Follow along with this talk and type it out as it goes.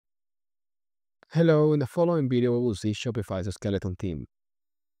Hello, in the following video we will see Shopify's Skeleton Theme.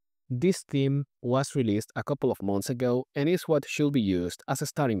 This theme was released a couple of months ago and is what should be used as a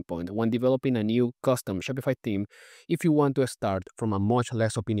starting point when developing a new custom Shopify theme if you want to start from a much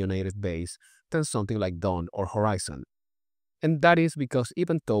less opinionated base than something like Dawn or Horizon. And that is because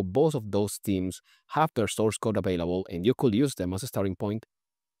even though both of those themes have their source code available and you could use them as a starting point,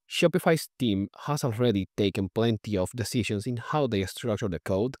 Shopify's theme has already taken plenty of decisions in how they structure the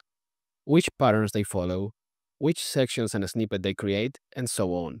code, which patterns they follow, which sections and snippet they create, and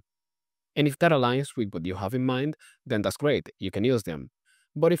so on. And if that aligns with what you have in mind, then that's great, you can use them.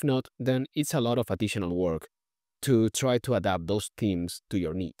 But if not, then it's a lot of additional work to try to adapt those themes to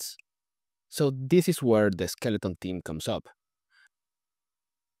your needs. So this is where the skeleton theme comes up.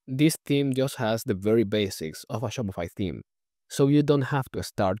 This theme just has the very basics of a Shopify theme, so you don't have to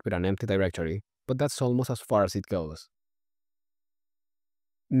start with an empty directory, but that's almost as far as it goes.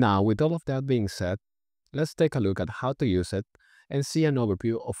 Now, with all of that being said, let's take a look at how to use it and see an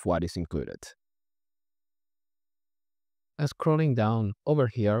overview of what is included. Scrolling down over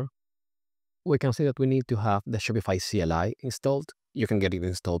here, we can see that we need to have the Shopify CLI installed. You can get it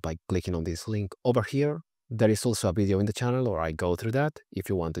installed by clicking on this link over here. There is also a video in the channel where I go through that. If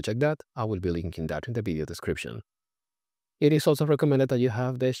you want to check that, I will be linking that in the video description. It is also recommended that you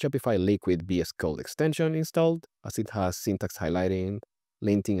have the Shopify Liquid VS Code extension installed, as it has syntax highlighting,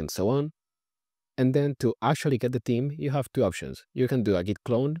 linting, and so on. And then to actually get the theme, you have two options. You can do a git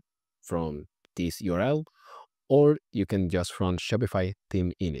clone from this URL, or you can just run Shopify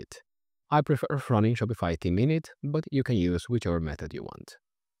theme init. I prefer running Shopify theme init, but you can use whichever method you want.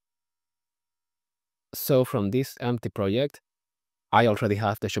 So from this empty project, I already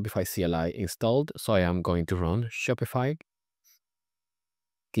have the Shopify CLI installed, so I am going to run Shopify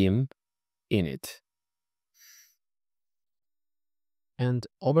theme init. And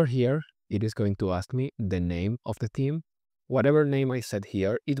over here, it is going to ask me the name of the theme. Whatever name I set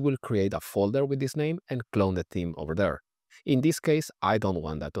here, it will create a folder with this name and clone the theme over there. In this case, I don't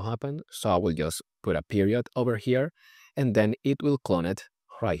want that to happen, so I will just put a period over here, and then it will clone it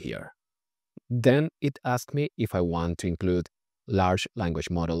right here. Then it asks me if I want to include large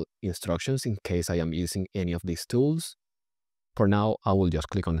language model instructions in case I am using any of these tools. For now, I will just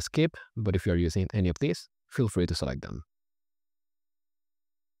click on skip, but if you're using any of these, feel free to select them.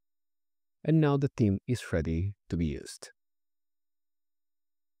 And now the theme is ready to be used.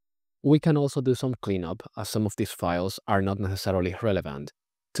 We can also do some cleanup, as some of these files are not necessarily relevant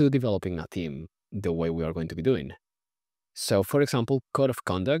to developing a theme the way we are going to be doing. So for example, code of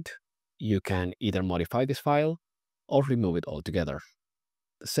conduct, you can either modify this file or remove it altogether.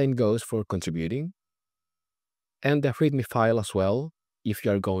 The same goes for contributing. And the README file as well, if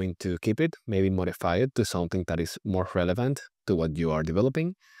you are going to keep it, maybe modify it to something that is more relevant to what you are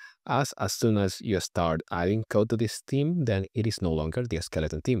developing. As soon as you start adding code to this theme, then it is no longer the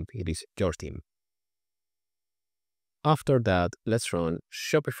skeleton theme, it is your theme. After that, let's run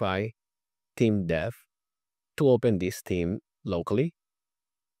Shopify theme dev to open this theme locally.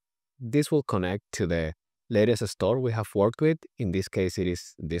 This will connect to the latest store we have worked with. In this case, it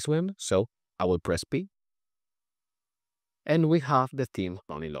is this one, so I will press P. And we have the theme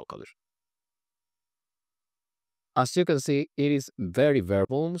running locally. As you can see, it is very bare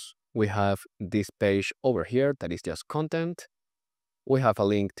bones. We have this page over here that is just content. We have a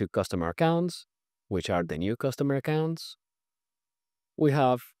link to customer accounts, which are the new customer accounts. We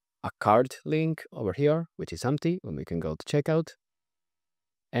have a cart link over here, which is empty, and we can go to checkout.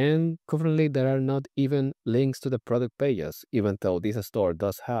 And currently, there are not even links to the product pages, even though this store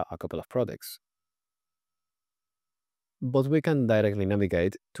does have a couple of products. But we can directly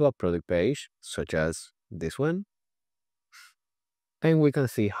navigate to a product page, such as this one. And we can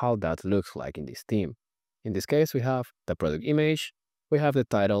see how that looks like in this theme. In this case, we have the product image, we have the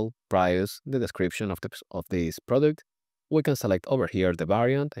title, price, the description of this product. We can select over here the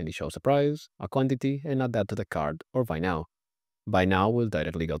variant, and it shows a price, a quantity, and add that to the cart or buy now. Buy now will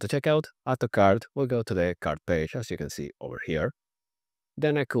directly go to checkout. Add to cart will go to the cart page, as you can see over here.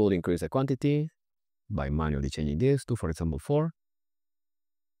 Then I could increase the quantity by manually changing this to, for example, 4.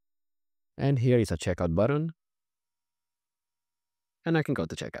 And here is a checkout button. And I can go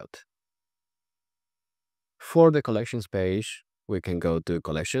to checkout. For the collections page, we can go to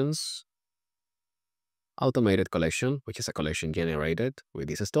collections, automated collection, which is a collection generated with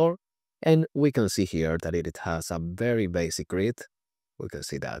this store. And we can see here that it has a very basic grid. We can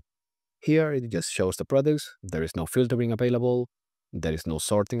see that here it just shows the products. There is no filtering available. There is no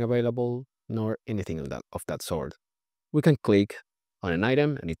sorting available, nor anything of that sort. We can click on an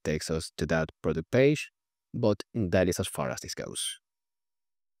item and it takes us to that product page, but that is as far as this goes.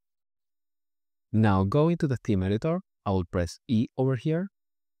 Now go into the theme editor. I will press E over here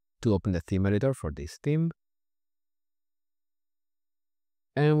to open the theme editor for this theme.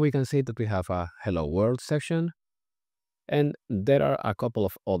 And we can see that we have a Hello World section. And there are a couple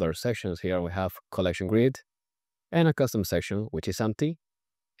of other sections here. We have collection grid and a custom section, which is empty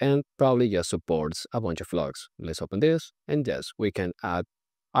and probably just supports a bunch of blogs. Let's open this. And yes, we can add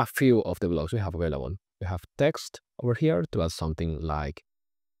a few of the blogs we have available. We have text over here to add something like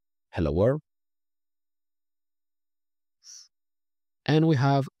Hello World. And we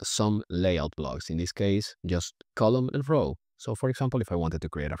have some layout blocks, in this case, just column and row. So for example, if I wanted to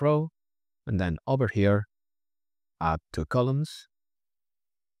create a row, and then over here, add 2 columns,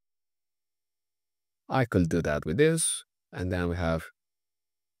 I could do that with this. And then we have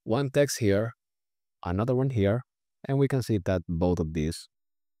one text here, another one here, and we can see that both of these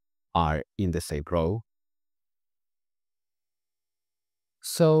are in the same row.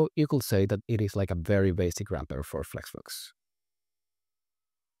 So you could say that it is like a very basic wrapper for Flexbox.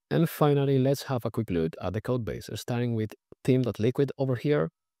 And finally, let's have a quick look at the code base, starting with theme.liquid over here.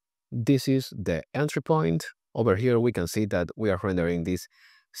 This is the entry point. Over here, we can see that we are rendering this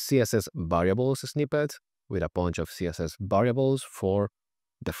CSS variables snippet with a bunch of CSS variables for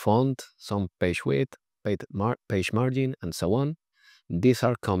the font, some page width, page margin, and so on. These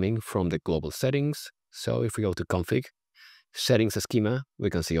are coming from the global settings. So if we go to config, settings schema, we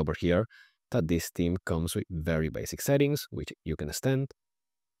can see over here that this theme comes with very basic settings, which you can extend.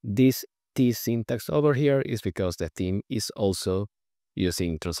 This T syntax over here is because the theme is also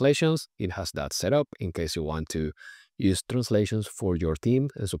using translations. It has that set up in case you want to use translations for your theme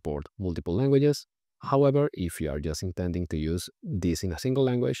and support multiple languages. However, if you are just intending to use this in a single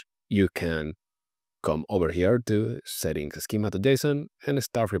language, you can come over here to settings schema.json and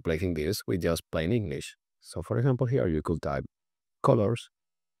start replacing this with just plain English. So for example, here you could type colors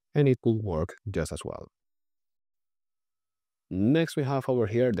and it will work just as well. Next, we have over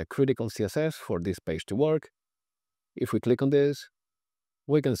here the critical CSS for this page to work. If we click on this,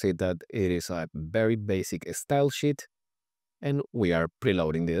 we can see that it is a very basic style sheet, and we are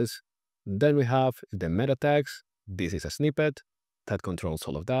preloading this. Then we have the meta tags. This is a snippet that controls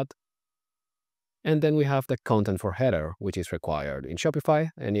all of that. And then we have the content for header, which is required in Shopify,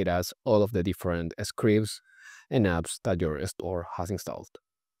 and it has all of the different scripts and apps that your store has installed.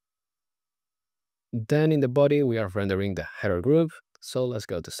 Then in the body, we are rendering the header group. So let's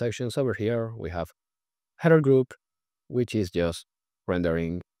go to sections over here. We have header group, which is just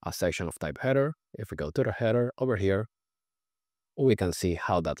rendering a section of type header. If we go to the header over here, we can see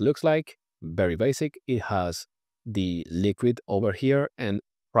how that looks like. Very basic. It has the liquid over here, and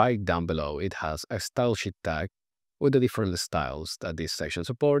right down below, it has a style sheet tag with the different styles that this section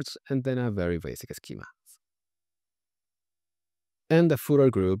supports, and then a very basic schema. And the footer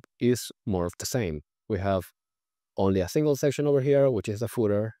group is more of the same. We have only a single section over here, which is the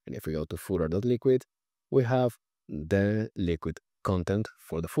footer. And if we go to footer.liquid, we have the liquid content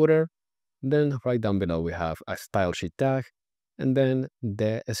for the footer. Then right down below, we have a style sheet tag, and then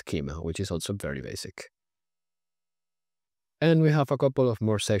the schema, which is also very basic. And we have a couple of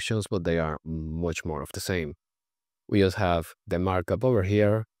more sections, but they are much more of the same. We just have the markup over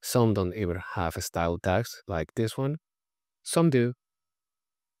here. Some don't even have style tags like this one. Some do.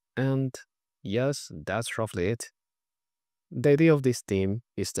 And yes, that's roughly it. The idea of this theme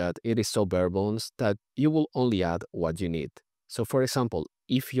is that it is so bare bones that you will only add what you need. So for example,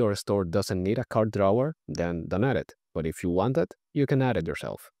 if your store doesn't need a cart drawer, then don't add it. But if you want it, you can add it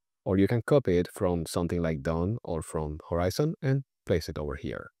yourself. Or you can copy it from something like Dawn or from Horizon and place it over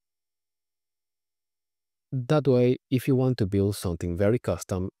here. That way, if you want to build something very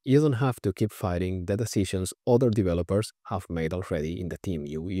custom, you don't have to keep fighting the decisions other developers have made already in the theme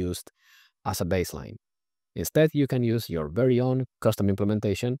you used as a baseline. Instead, you can use your very own custom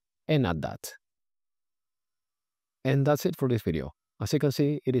implementation and add that. And that's it for this video. As you can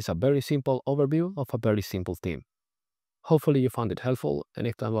see, it is a very simple overview of a very simple theme. Hopefully you found it helpful, and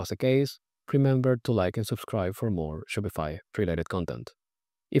if that was the case, remember to like and subscribe for more Shopify-related content.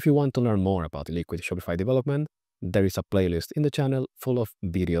 If you want to learn more about Liquid Shopify development, there is a playlist in the channel full of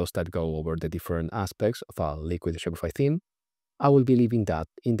videos that go over the different aspects of a Liquid Shopify theme. I will be leaving that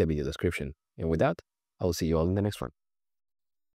in the video description. And with that, I will see you all in the next one.